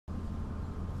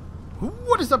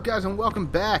What is up, guys, and welcome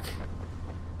back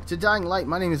to Dying Light.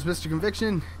 My name is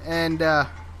MrConviktion, and not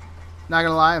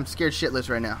gonna lie, I'm scared shitless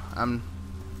right now. I'm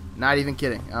not even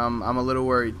kidding. I'm a little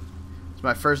worried. It's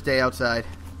my first day outside,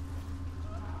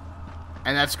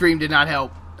 and that scream did not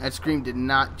help. That scream did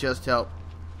not just help.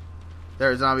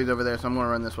 There are zombies over there, so I'm gonna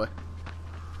run this way.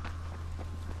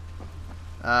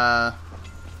 I'm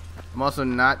also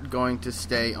not going to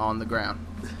stay on the ground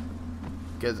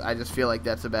because I just feel like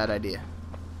that's a bad idea.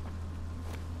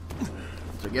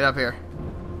 So get up here.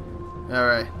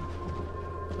 Alright.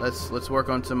 Let's work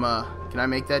on some can I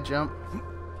make that jump?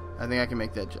 I think I can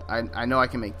make that jump. I know I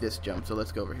can make this jump, so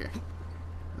let's go over here.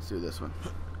 Let's do this one.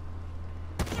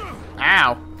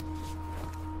 Ow!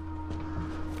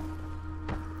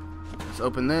 Let's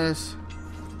open this.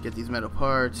 Get these metal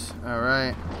parts.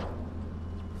 Alright.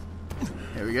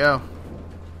 Here we go.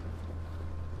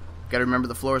 Gotta remember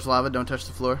the floor is lava, don't touch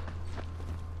the floor.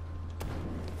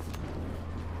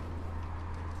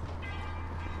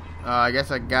 I guess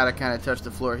I gotta kind of touch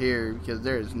the floor here because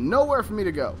there is nowhere for me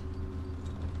to go.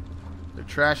 Is there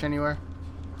trash anywhere?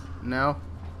 No?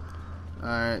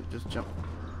 Alright, just jump.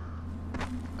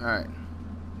 Alright.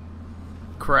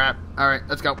 Crap. Alright,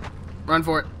 let's go. Run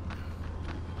for it.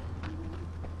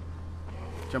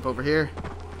 Jump over here.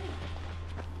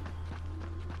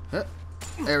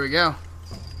 There we go.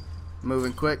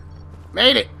 Moving quick.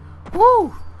 Made it!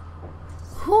 Woo!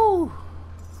 Woo!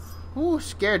 Ooh,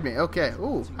 scared me. Okay.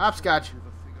 Ooh, hopscotch.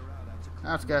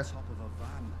 Hopscotch.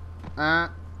 Oh.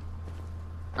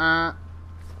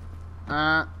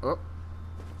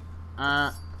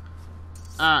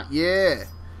 Yeah.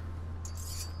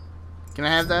 Can I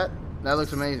have that? That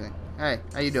looks amazing. Hey,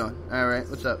 how you doing? Alright,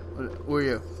 what's up? Who are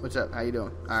you? What's up? How you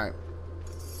doing? Alright.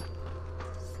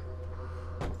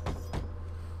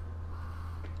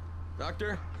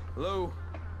 Doctor? Hello?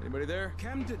 Anybody there?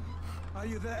 Camden, are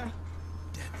you there?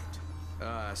 Damn it.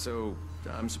 So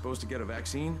I'm supposed to get a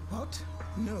vaccine? What?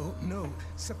 No.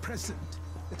 Suppressant.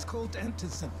 It's called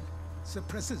antizin.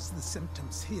 Suppresses the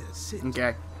symptoms. Here, sit.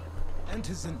 Okay.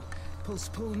 Antizin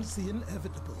postpones the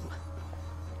inevitable.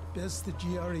 Best the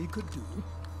GRE could do.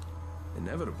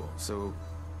 Inevitable? So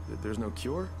there's no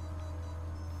cure?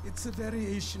 It's a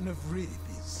variation of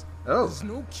rabies. Oh. There's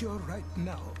no cure right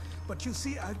now. But you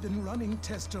see, I've been running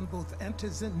tests on both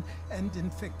antizin and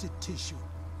infected tissue.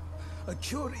 A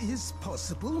cure is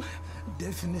possible.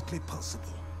 Definitely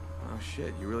possible. Oh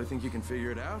shit, you really think you can figure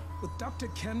it out? With Dr.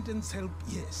 Camden's help,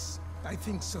 yes. I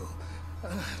think so.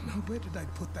 Now where did I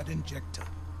put that injector?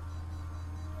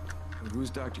 Who's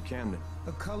Dr. Camden?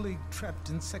 A colleague trapped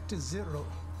in Sector 0,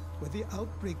 where the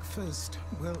outbreak first,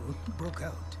 well, broke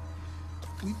out.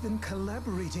 We've been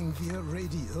collaborating via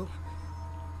radio,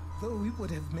 though we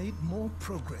would have made more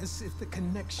progress if the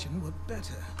connection were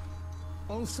better.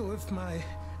 Also, if my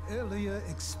earlier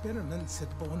experiments had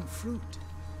borne fruit.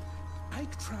 I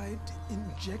tried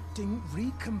injecting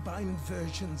recombined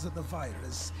versions of the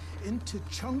virus into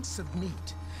chunks of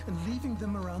meat and leaving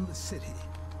them around the city,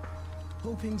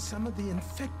 hoping some of the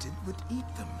infected would eat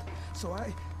them so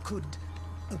I could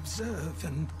observe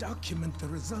and document the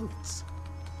results.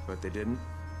 But they didn't?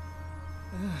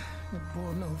 It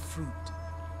bore no fruit.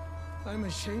 I'm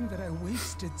ashamed that I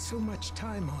wasted so much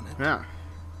time on it. Yeah.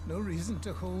 No reason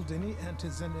to hold any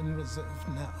antizin in reserve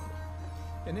now.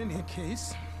 In any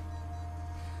case,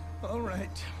 all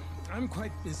right, I'm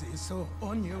quite busy, so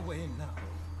on your way now.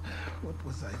 What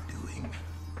was I doing?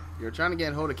 You were trying to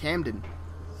get hold of Camden.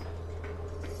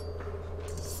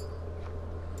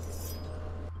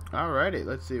 Alrighty,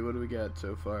 let's see, what do we got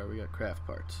so far? We got craft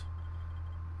parts.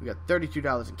 We got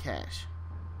 $32 in cash.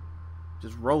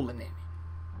 Just rolling in it.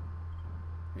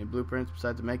 Any blueprints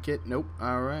besides the med kit? Nope.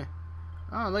 Alright.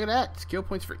 Oh, look at that. Skill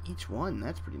points for each one.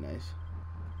 That's pretty nice.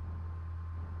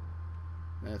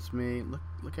 That's me.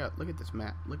 Look at this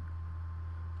map.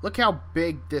 Look how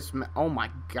big this map. Oh my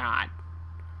god.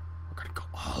 We're gonna go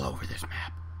all over this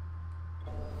map.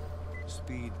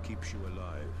 Speed keeps you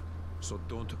alive, so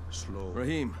don't slow.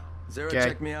 Rahim, Zara Okay.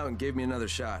 checked me out and gave me another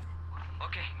shot.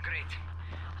 Okay, great.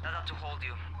 That ought to hold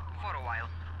you for a while,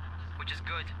 which is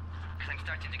good, because I'm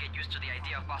starting to get used to the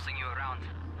idea of bossing you around.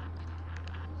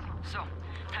 So,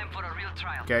 time for a real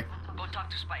trial. Okay. Go talk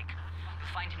to Spike.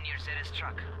 You'll find him near Zeta's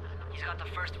truck. He's got the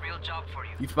first real job for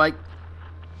you. You Spike?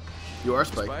 You are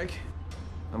Spike. Spike?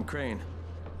 I'm Crane.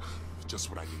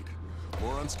 Just what I need.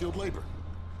 More unskilled labor.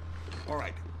 All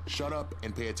right, shut up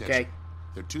and pay attention. Okay.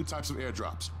 There are two types of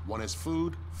airdrops. One is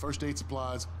food, first aid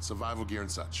supplies, survival gear and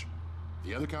such.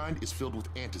 The other kind is filled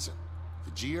with antizin.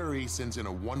 The GRE sends in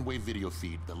a one-way video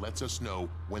feed that lets us know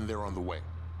when they're on the way.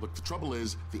 Look, the trouble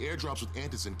is, the airdrops with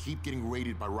antizin keep getting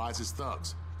raided by Rise's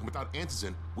thugs. And without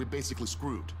Antizin, we're basically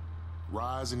screwed.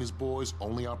 Rise and his boys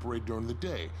only operate during the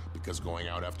day because going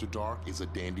out after dark is a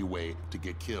dandy way to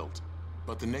get killed.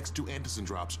 But the next 2 Antizin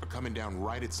drops are coming down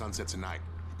right at sunset tonight,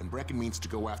 and Brecken means to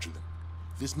go after them.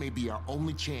 This may be our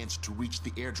only chance to reach the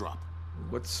airdrop.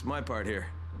 What's my part here?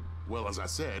 Well, as I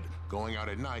said, going out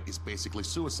at night is basically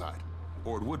suicide.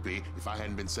 Or it would be if I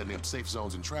hadn't been setting up safe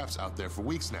zones and traps out there for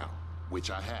weeks now, which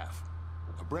I have.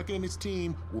 Brecken and his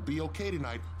team will be okay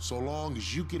tonight so long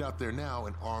as you get out there now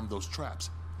and arm those traps.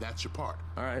 That's your part.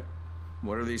 All right.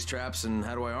 What are these traps and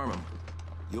how do I arm them?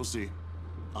 You'll see.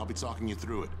 I'll be talking you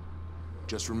through it.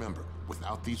 Just remember,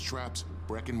 without these traps,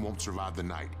 Brecken won't survive the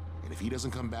night. And if he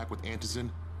doesn't come back with Antizin,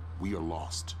 we are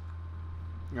lost.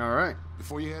 Alright.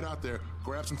 Before you head out there,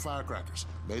 grab some firecrackers.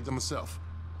 Made them myself.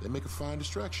 They make a fine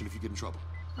distraction if you get in trouble.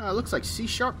 It looks like C#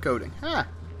 coding. Ah,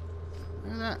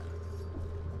 look at that.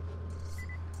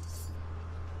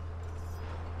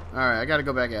 Alright, I gotta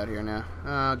go back out here now.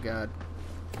 Oh, God.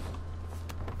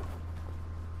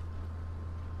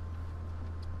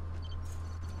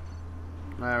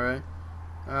 Alright.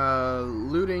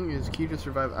 Looting is key to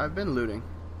survive. I've been looting.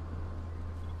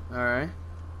 Alright.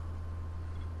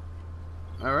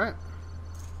 Alright.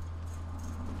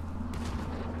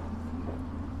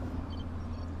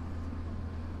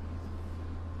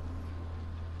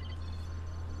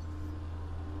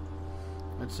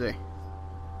 Let's see.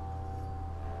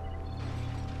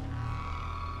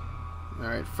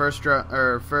 Alright, first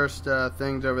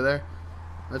things over there.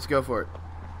 Let's go for it.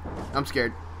 I'm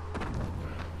scared.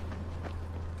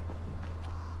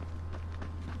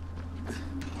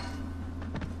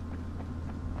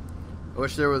 I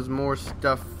wish there was more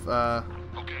stuff Okay,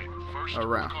 first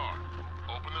around. the car.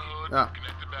 Open the hood, Oh.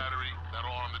 connect the battery,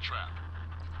 that'll arm the trap.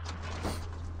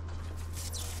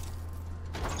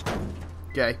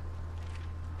 Okay.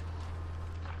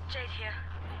 Jade here.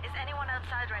 Is anyone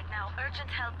outside right now? Urgent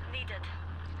help needed.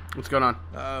 What's going on?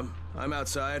 I'm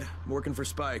outside, working for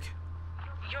Spike.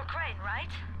 You're Crane, right?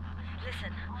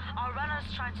 Listen, our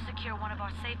runner's trying to secure one of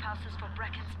our safe houses for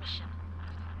Brecken's mission.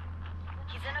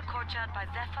 He's in a courtyard by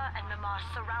Zephyr and Mimar,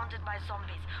 surrounded by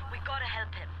zombies. We gotta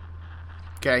help him.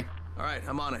 Okay. All right,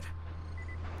 I'm on it.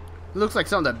 It looks like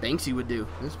something that Banksy would do.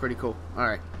 This is pretty cool.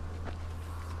 Alright.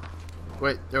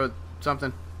 Wait, there was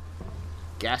something.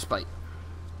 Gas pipe.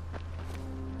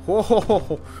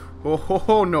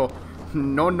 Oh, no.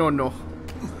 No, no, no.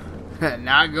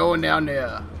 Not going down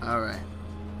there. Alright.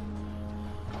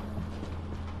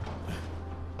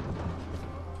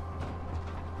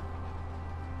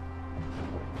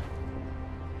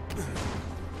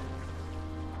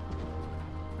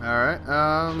 Alright,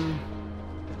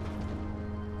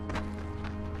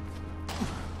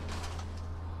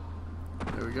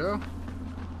 there we go.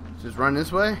 Just run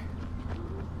this way.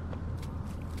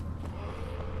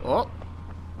 Oh.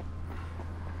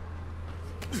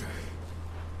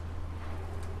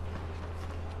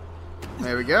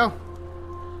 There we go.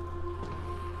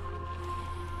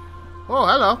 Oh,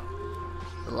 hello.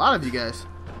 A lot of you guys.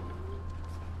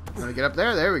 Wanna get up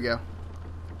there? There we go.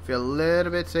 Feel a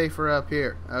little bit safer up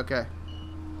here. Okay.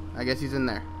 I guess he's in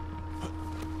there.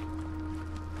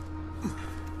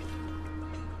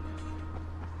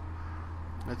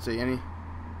 Let's see, any...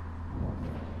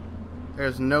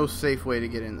 There's no safe way to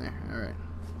get in there. Alright.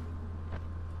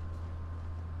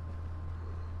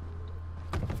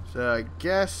 So, I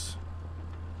guess...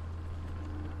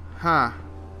 Huh.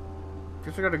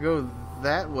 Guess I gotta go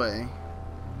that way.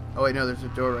 Oh, wait, no, there's a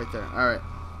door right there. Alright.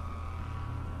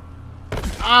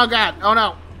 Oh, God! Oh,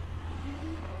 no!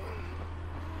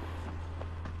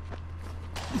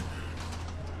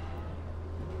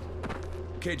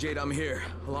 Okay, Jade, I'm here,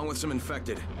 along with some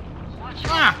infected.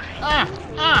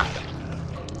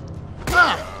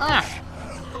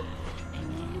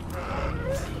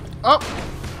 Oh!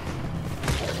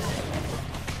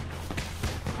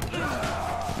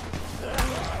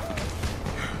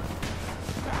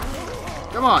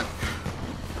 Come on.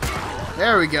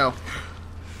 There we go.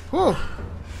 Whew.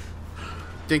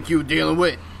 Think you dealing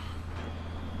with?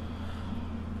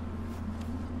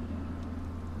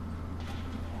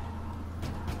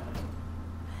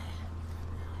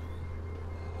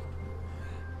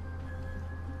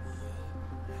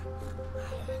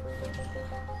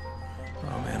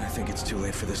 Oh man, I think it's too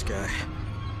late for this guy.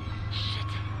 Shit.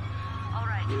 All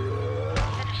right.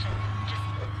 Finish it.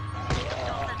 Just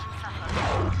don't let him suffer.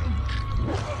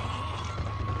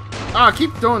 Ah, I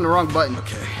keep throwing the wrong button.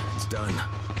 Okay, it's done.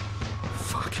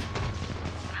 Fuck. You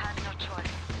had no choice.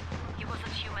 He wasn't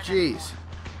human Jeez. anymore.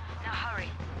 Now hurry.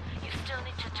 You still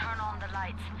need to turn on the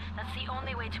lights. That's the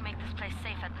only way to make this place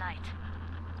safe at night.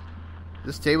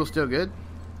 This table's still good?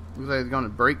 Looks like it's gonna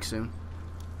break soon.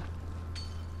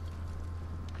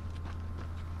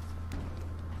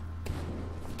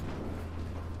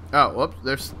 Oh,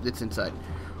 whoops. It's inside.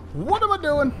 What am I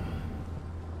doing?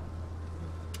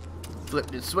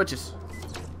 Flipped its switches.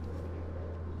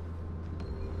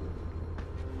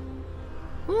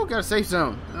 Ooh, got a safe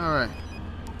zone. Alright.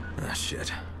 Ah,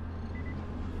 shit.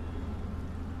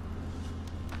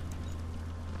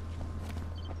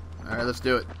 Alright, let's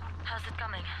do it. How's it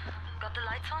coming? Got the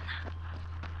lights on?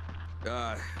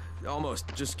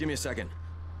 Almost. Just give me a second.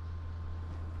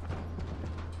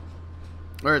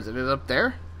 Where is it? Is it up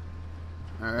there?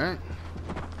 Alright.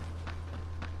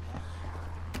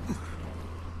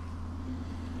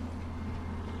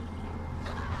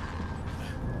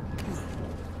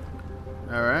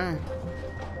 Alright.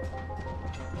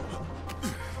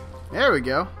 There we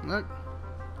go. Look.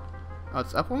 Oh,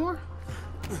 it's up one more?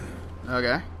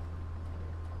 Okay.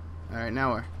 Alright,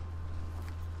 now where?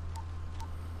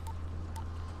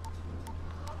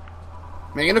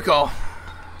 Making a call.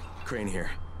 Crane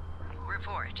here.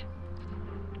 Report.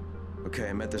 Okay,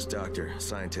 I met this doctor,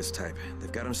 scientist type.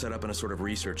 They've got him set up in a sort of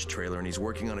research trailer, and he's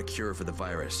working on a cure for the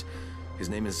virus. His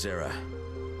name is Zera.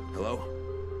 Hello?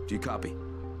 Do you copy?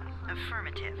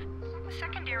 Affirmative.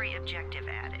 Secondary objective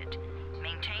added.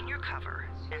 Maintain your cover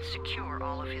and secure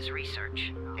all of his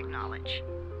research. Acknowledge.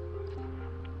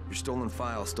 Your stolen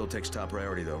file still takes top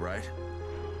priority, though, right?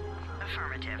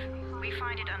 Affirmative. We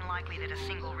find it unlikely that a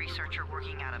single researcher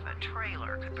working out of a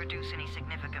trailer could produce any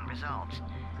significant results.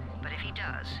 But if he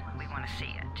does, we want to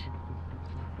see it.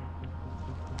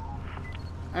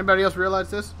 Anybody else realize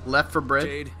this? Left for bread?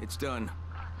 Jade, it's done.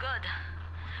 Good.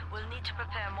 We'll need to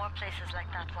prepare more places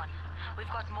like that one. We've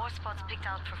got more spots picked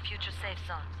out for future safe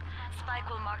zones. Spike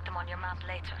will mark them on your map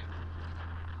later.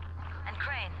 And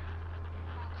Crane,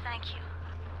 thank you.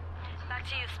 Back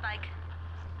to you, Spike.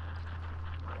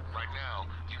 Right now,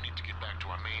 you need to get back to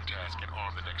our main task and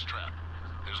arm the next trap.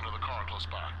 There's another car close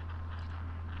by.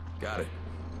 Got it.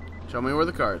 Show me where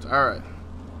the cards. Alright.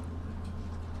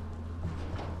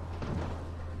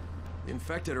 The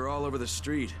infected are all over the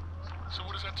street. So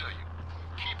what does that tell you?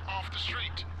 Keep off the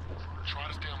street. Try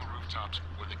to stay on the rooftops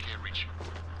where they can't reach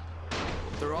you.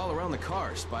 They're all around the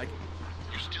car, Spike.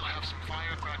 You still have some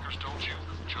firecrackers, don't you?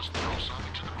 Just throw some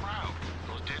into the crowd.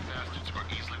 Those dead bastards are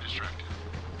easily distracted.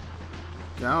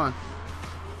 Go on.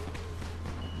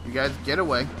 You guys get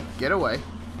away. Get away.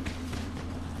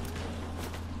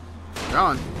 Go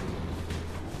on.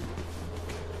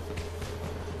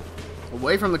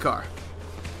 Away from the car.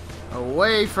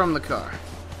 Away from the car.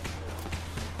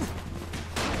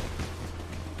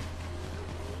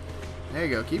 There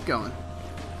you go. Keep going.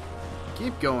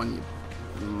 Keep going, you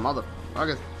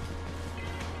motherfucker.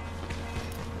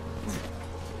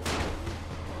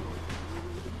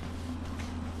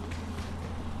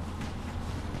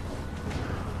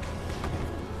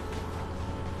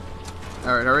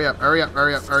 Alright, hurry up, hurry up,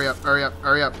 hurry up, hurry up, hurry up,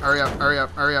 hurry up, hurry up, hurry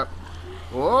up, hurry up.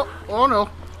 Oh, oh no.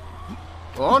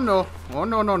 Oh no. Oh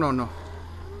no, no, no, no.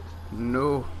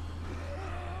 No.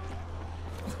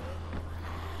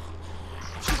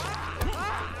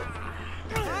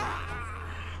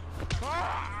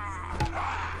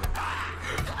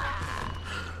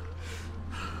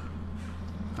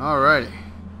 Alrighty.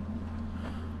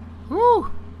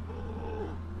 Woo!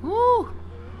 Woo!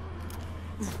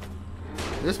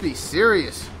 This be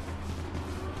serious.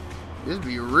 This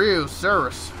be real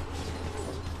serious.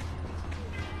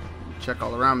 Check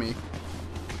all around me.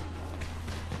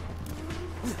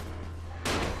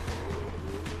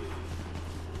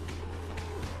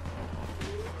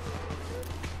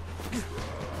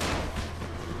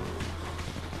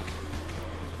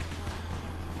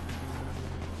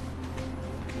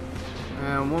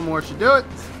 And one more should do it.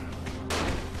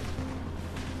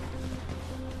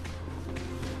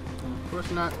 Of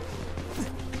course not.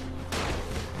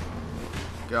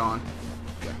 Go on.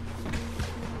 Okay.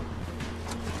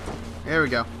 There we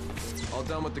go. All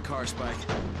done with the car, Spike.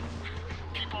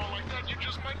 Keep on like that, you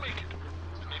just might make it.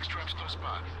 The next trap's close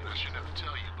by, and I shouldn't have to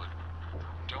tell you, but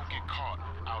don't get caught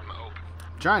out in the open.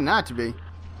 Trying not to be.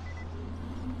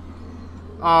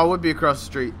 Oh, it would be across the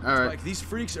street. Alright. Spike, these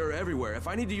freaks are everywhere. If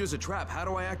I need to use a trap, how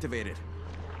do I activate it?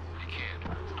 You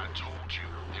can't. I told you,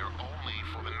 they're only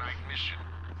for the night mission.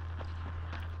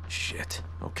 Shit.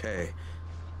 Okay.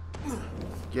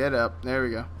 Get up. There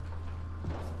we go.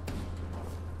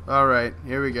 Alright,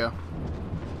 here we go.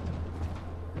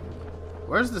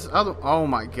 Where's this other... Oh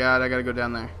my god, I gotta go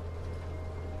down there.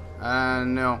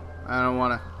 No. I don't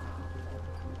wanna...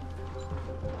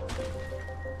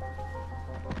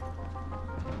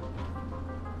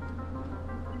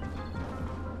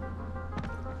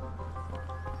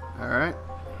 Alright.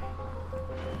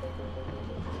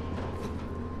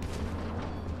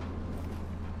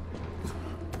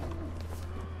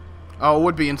 Oh, it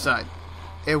would be inside.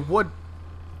 It would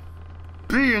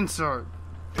be inside.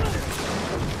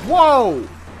 Whoa!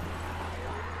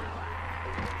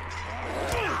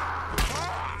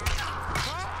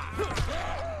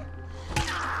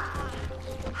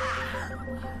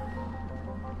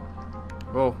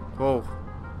 Oh, oh,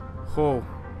 oh,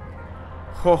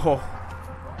 oh, oh.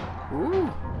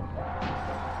 Ooh.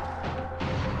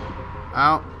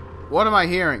 Ow. What am I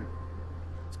hearing?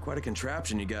 It's quite a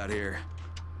contraption you got here.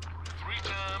 3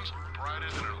 times brighter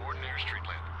than an ordinary street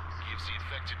lamp. Gives the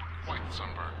infected quite the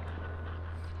sunburn.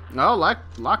 Oh,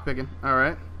 lock picking. All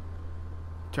right.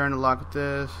 Turn the lock with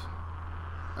this.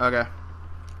 Okay.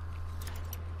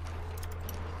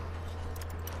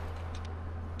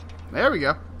 There we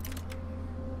go.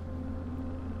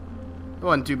 It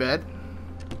wasn't too bad.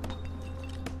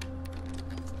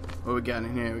 What we got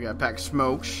in here? We got a pack of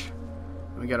smokes.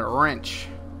 We got a wrench.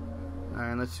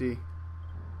 Alright, let's see.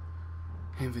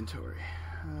 Inventory.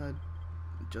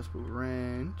 Adjustable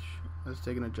wrench. Let's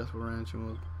take an adjustable wrench and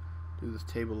we'll do this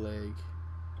table leg.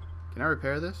 Can I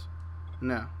repair this?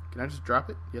 No. Can I just drop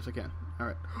it? Yes, I can.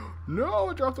 Alright. No,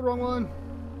 I dropped the wrong one.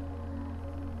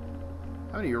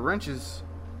 How many wrenches?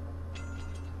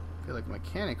 I feel like a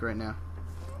mechanic right now.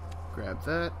 Grab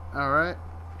that. Alright.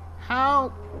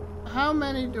 How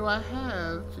many do I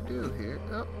have to do here?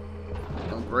 Oh.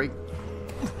 Don't break.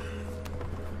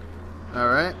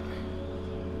 Alright.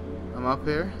 I'm up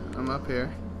here. I'm up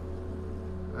here.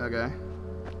 Okay.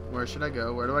 Where should I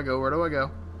go? Where do I go? Where do I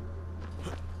go?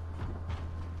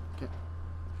 Okay.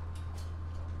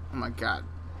 Oh my god.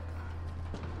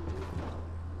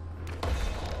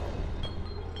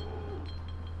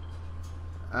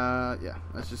 Yeah.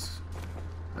 Let's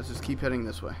just keep heading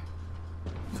this way.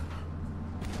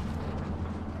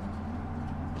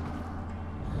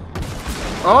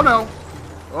 Oh no!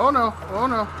 Oh no! Oh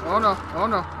no! Oh no! Oh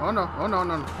no! Oh no! Oh no!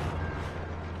 No!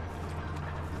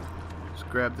 Just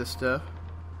grab this stuff.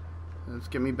 Let's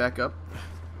get me back up.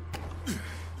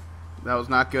 That was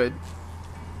not good.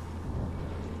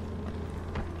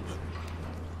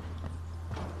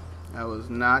 That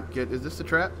was not good. Is this the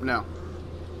trap? No.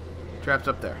 Trap's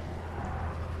up there.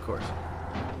 Of course.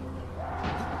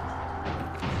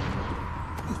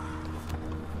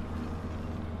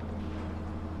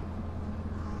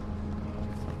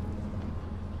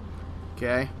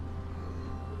 Okay.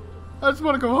 I just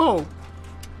want to go home.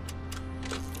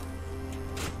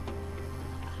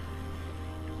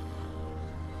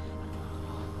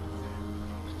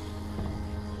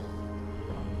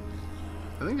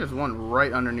 I think there's one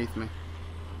right underneath me.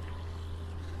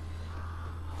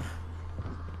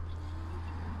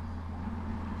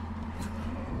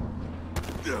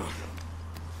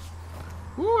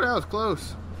 Ooh, that was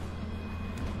close.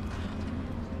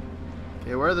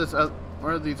 Okay, where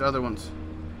are these other ones?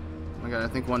 Oh my god, I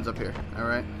think one's up here.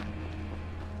 Alright.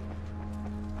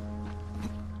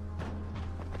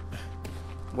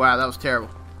 Wow, that was terrible.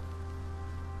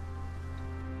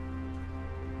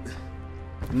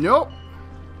 Nope.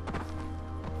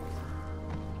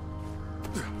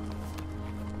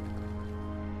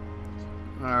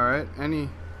 Alright, I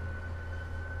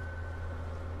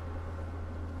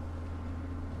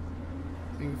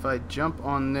think if I jump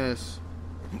on this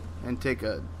and take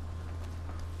a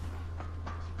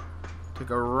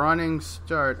running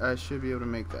start, I should be able to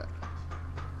make that.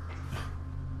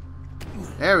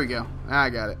 There we go. I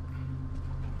got it.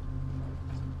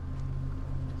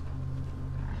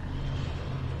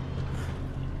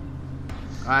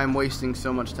 I'm wasting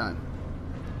so much time.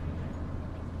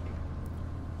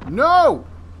 No!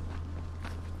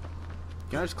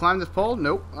 Can I just climb this pole?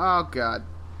 Nope. Oh god.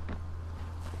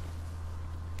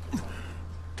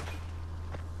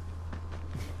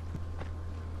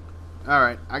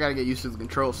 Alright, I gotta get used to the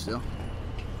controls still.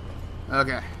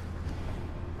 Okay.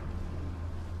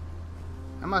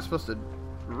 How am I supposed to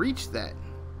reach that?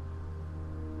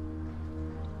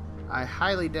 I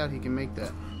highly doubt he can make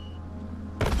that.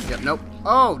 Yep, nope.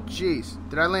 Oh, jeez.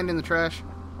 Did I land in the trash?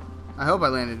 I hope I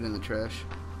landed in the trash.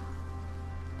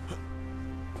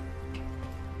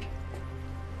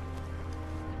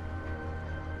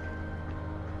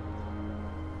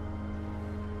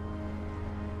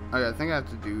 Okay, I think I have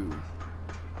to do...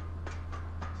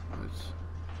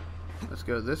 Let's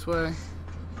go this way.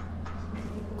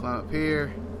 Climb up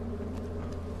here.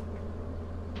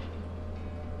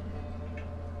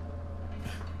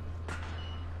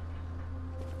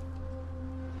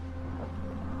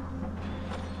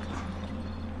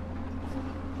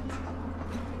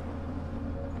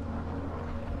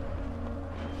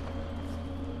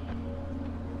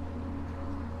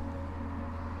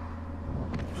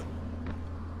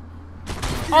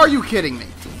 Are you kidding me?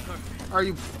 Are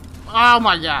you... Oh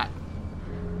my god.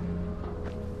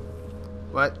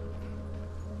 What?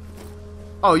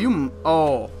 Oh, you.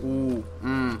 Oh. Ooh.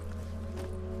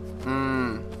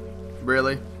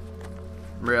 Really?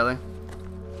 Really?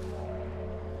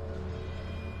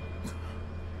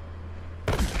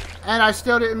 And I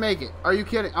still didn't make it. Are you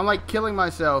kidding? I'm like killing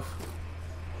myself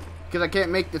because I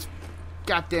can't make this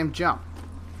goddamn jump.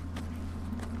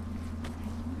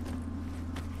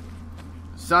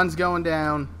 Sun's going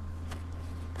down.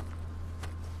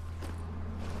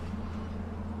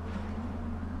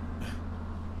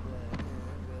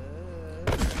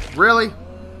 Really?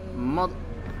 Mother...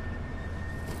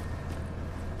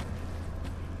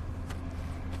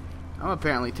 I'm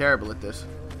apparently terrible at this.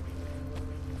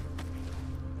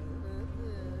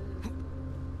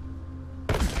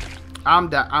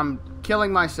 I'm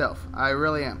killing myself. I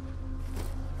really am.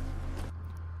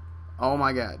 Oh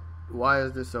my god. Why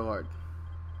is this so hard?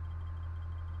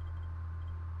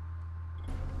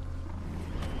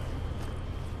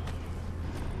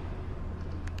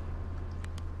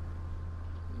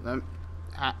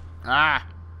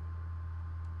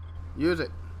 Use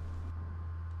it.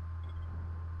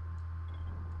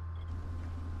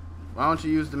 Why don't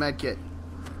you use the med kit?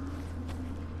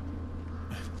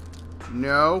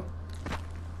 No.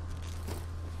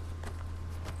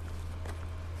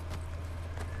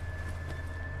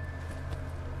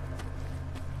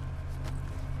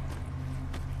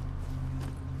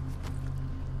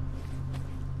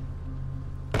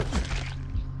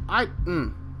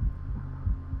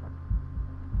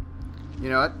 You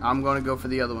know what? I'm gonna go for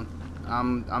the other one.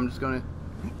 I'm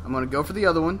gonna go for the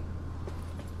other one.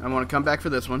 I'm gonna come back for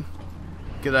this one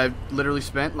because I've literally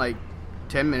spent like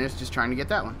 10 minutes just trying to get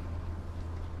that one.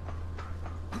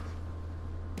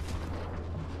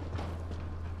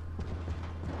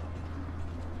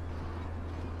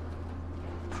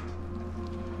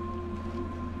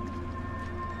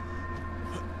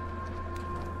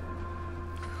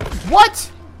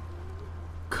 What?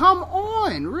 Come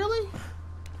on, really?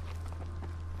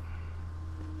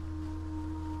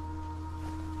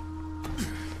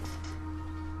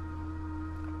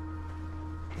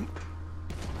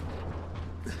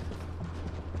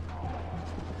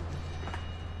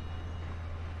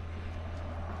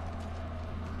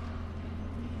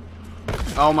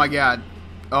 Oh my god.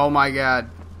 Oh my god.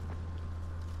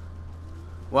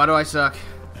 Why do I suck?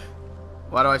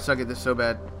 Why do I suck at this so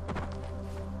bad?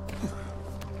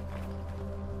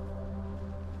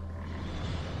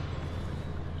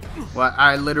 Well,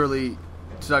 I literally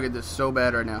suck at this so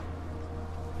bad right now.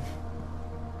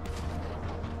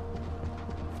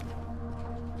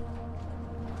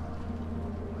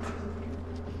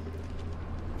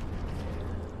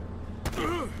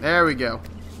 There we go.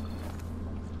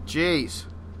 Jeez.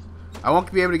 I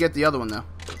won't be able to get the other one, though.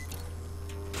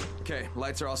 Okay,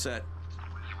 lights are all set.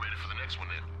 You ready for the next one,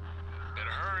 then?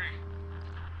 Better hurry.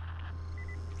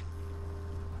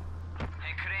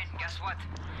 Hey, Crane, guess what?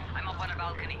 I'm up on a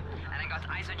balcony, and I got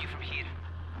eyes on you from here.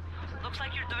 Looks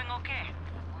like you're doing okay.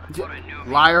 For a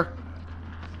newbie. Liar.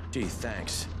 Gee,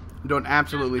 thanks. I'm doing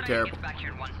absolutely Just try to terrible. get back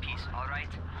here in one piece,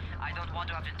 alright? I don't want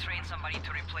to have to train somebody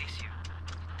to replace you.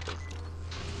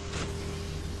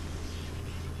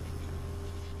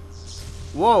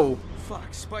 Whoa.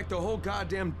 Fuck, Spike, the whole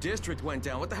goddamn district went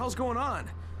down. What the hell's going on?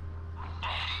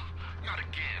 Not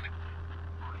again.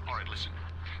 Alright, listen.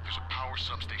 There's a power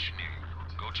substation near you.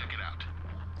 Go check it out.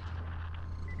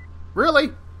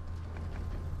 Really?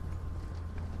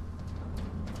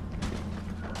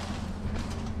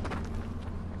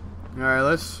 Alright,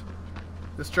 let's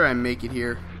try and make it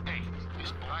here. Hey,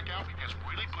 this blackout has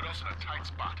really put us in a tight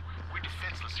spot. We're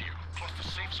defenseless here. Plus the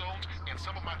safe zones and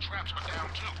some of my traps are down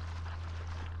too.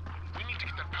 We need to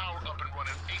get that power up and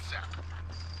running ASAP.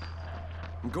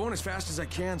 I'm going as fast as I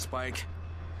can, Spike.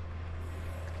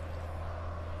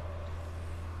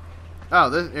 Oh,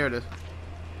 here it is.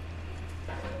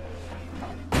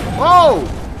 Whoa!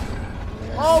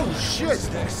 Oh shit! What's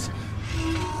this?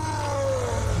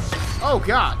 Oh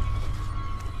god.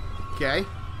 Okay.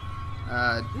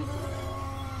 Oh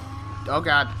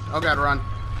god. Oh god, run.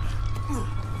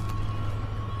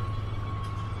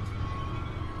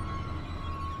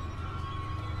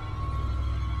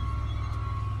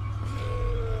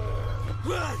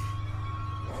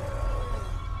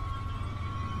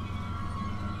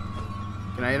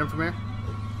 Can I hit him from here?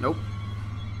 Nope.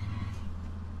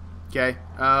 Okay.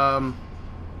 Come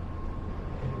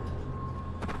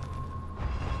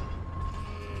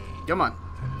on.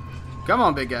 Come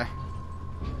on, big guy.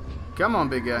 Come on,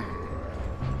 big guy.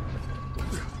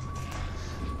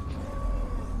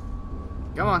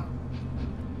 Come on.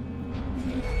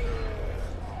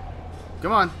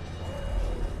 Come on.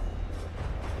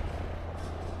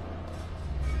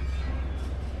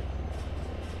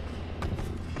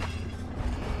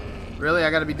 Really?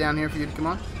 I gotta be down here for you to come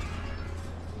on?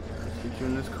 Let's get you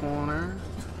in this corner.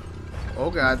 Oh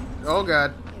god. Oh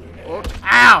god. Oh,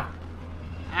 ow!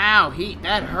 Ow, heat.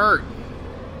 That hurt.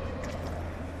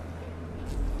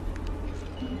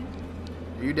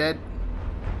 Are you dead?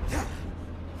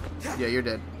 Yeah, you're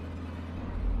dead.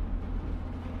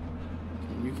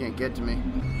 You can't get to me.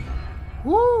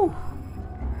 Woo!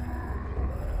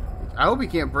 I hope he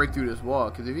can't break through this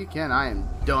wall, because if he can, I am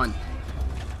done.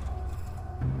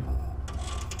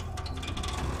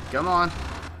 Come on.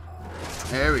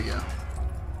 There we go.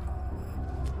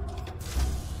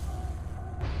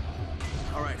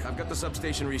 Alright, I've got the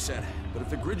substation reset. But if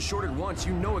the grid shorted once,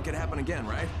 you know it could happen again,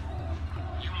 right?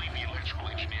 You leave the electrical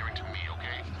engineering to me,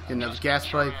 okay? Get another gas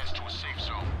pipe. To a safe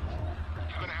zone.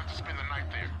 You're gonna have to spend the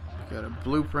night there. Got a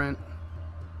blueprint.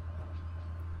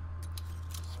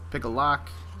 Let's pick a lock.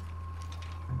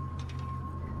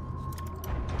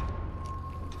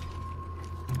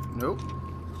 Nope.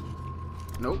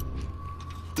 Nope.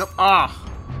 Nope. Ah!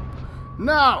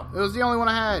 No! It was the only one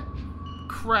I had.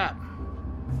 Crap.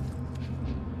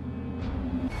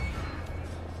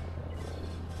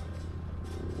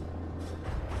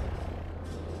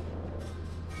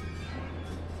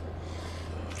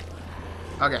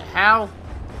 Okay, how?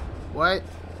 What?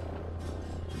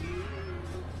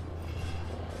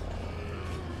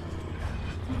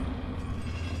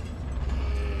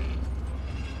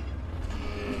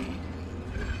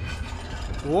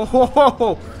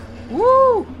 Whoa!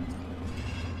 Woo!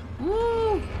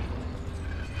 Woo!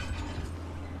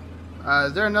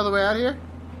 Is there another way out of here?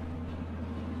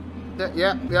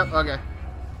 Yep, okay.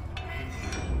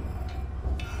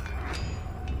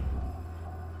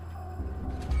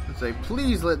 Let's say,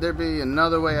 please let there be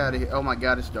another way out of here. Oh my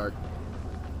god, it's dark.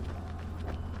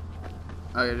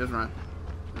 Okay, just run.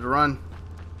 Just run.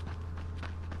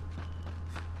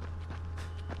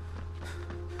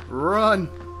 Run!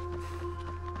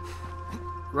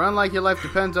 Run like your life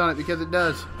depends on it, because it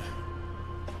does.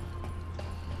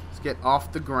 Let's get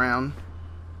off the ground.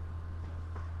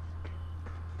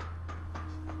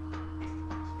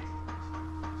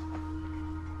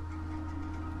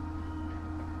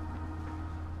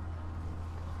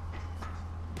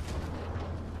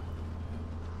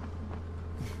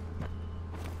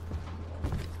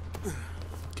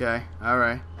 Okay,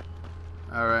 alright.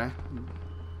 Alright.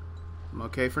 I'm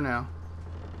okay for now.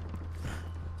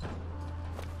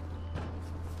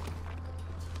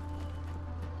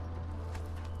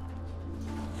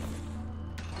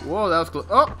 Whoa, that was close.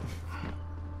 Oh!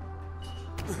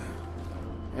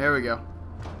 There we go.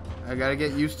 I gotta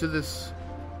get used to this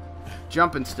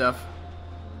jumping stuff.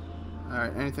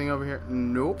 Alright, anything over here?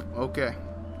 Nope. Okay.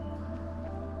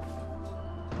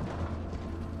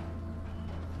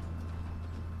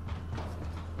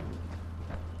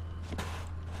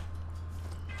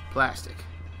 Plastic.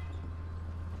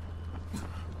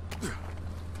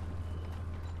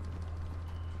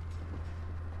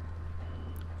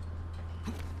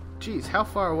 Jeez, how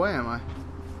far away am I?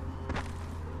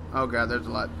 Oh god, there's a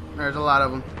lot. There's a lot of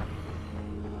them.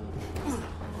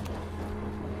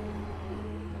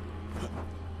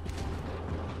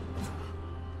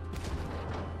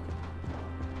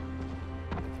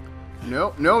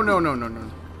 No, no, no, no, no,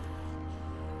 no.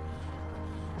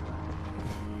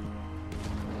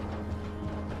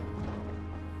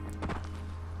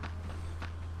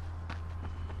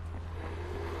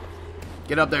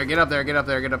 Get up there, get up there, get up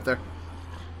there, get up there.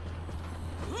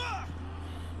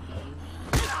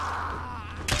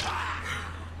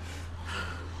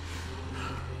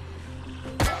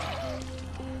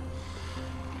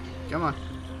 Come on.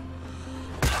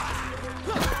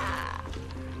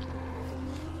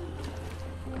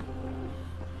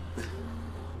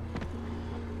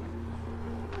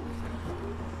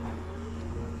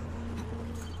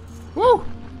 Woo!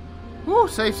 Woo,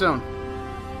 safe zone.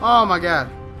 Oh my god.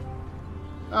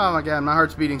 Oh my god, my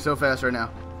heart's beating so fast right now.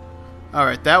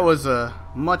 Alright, that was a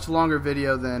much longer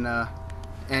video than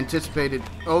anticipated.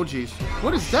 Oh jeez.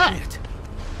 What is that?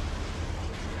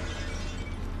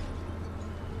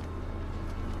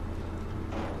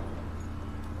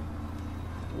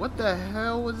 What the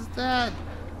hell was that?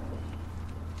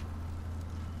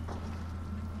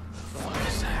 What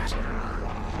is that?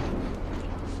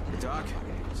 Doc,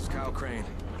 this is Kyle Crane.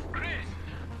 Crane,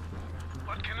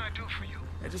 what can I do for you?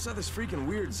 I just saw this freaking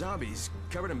weird zombie. He's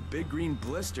covered in big green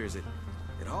blisters. It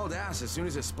hauled ass as soon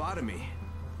as it spotted me.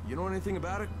 You know anything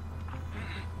about it?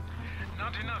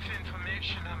 Not enough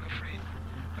information, I'm afraid.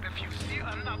 But if you see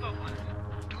another one,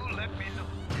 do let me know,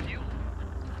 will you?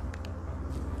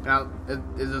 Now,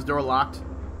 is this door locked?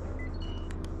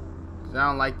 'Cause I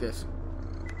don't like this.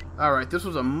 Alright, this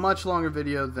was a much longer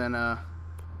video than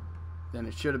than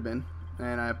it should have been,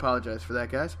 and I apologize for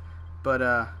that, guys. But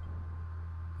I'm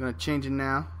gonna change it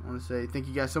now. I want to say thank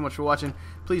you guys so much for watching.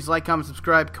 Please like, comment,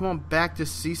 subscribe. Come on back to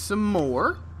see some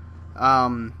more.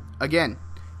 Again,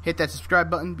 hit that subscribe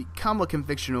button. Become a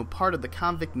Convictional, part of the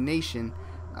Convict Nation.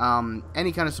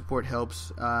 Any kind of support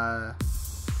helps.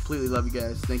 Completely love you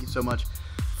guys. Thank you so much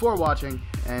for watching,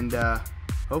 and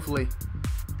hopefully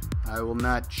I will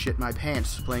not shit my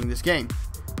pants playing this game.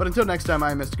 But until next time,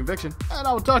 I am MrConviktion, and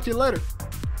I will talk to you later.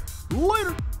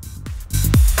 Later!